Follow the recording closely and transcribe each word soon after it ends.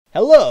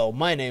Hello,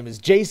 my name is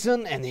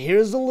Jason, and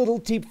here's a little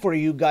tip for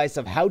you guys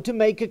of how to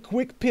make a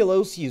quick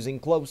pillows using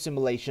cloth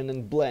simulation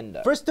in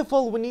Blender. First of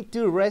all, we need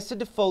to erase the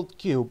default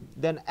cube,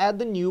 then add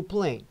the new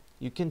plane.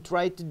 You can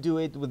try to do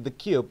it with the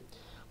cube,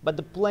 but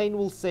the plane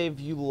will save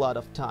you a lot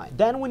of time.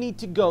 Then we need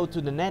to go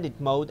to the edit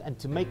mode and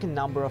to make a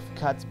number of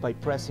cuts by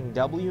pressing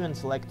W and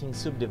selecting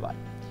subdivide.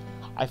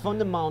 I found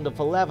the amount of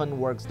 11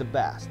 works the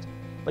best,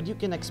 but you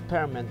can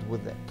experiment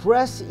with it.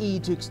 Press E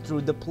to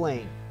extrude the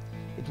plane.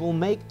 It will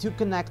make two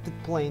connected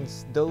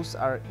planes, those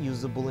are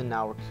usable in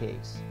our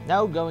case.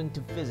 Now going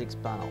to physics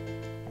panel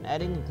and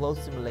adding a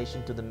cloth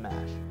simulation to the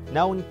mesh.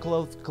 Now in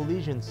cloth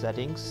collision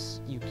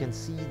settings, you can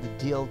see the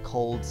deal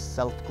called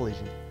self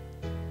collision.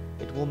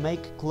 It will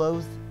make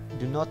cloth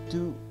do not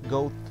to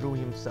go through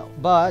himself.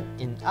 But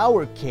in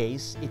our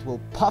case, it will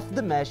puff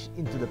the mesh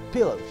into the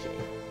pillow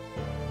shape.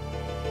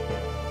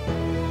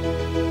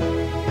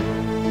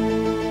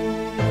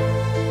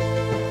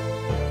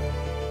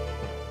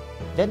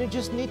 Then you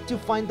just need to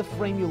find the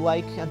frame you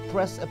like and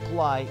press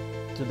apply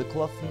to the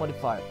cloth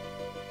modifier.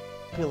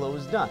 Pillow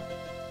is done.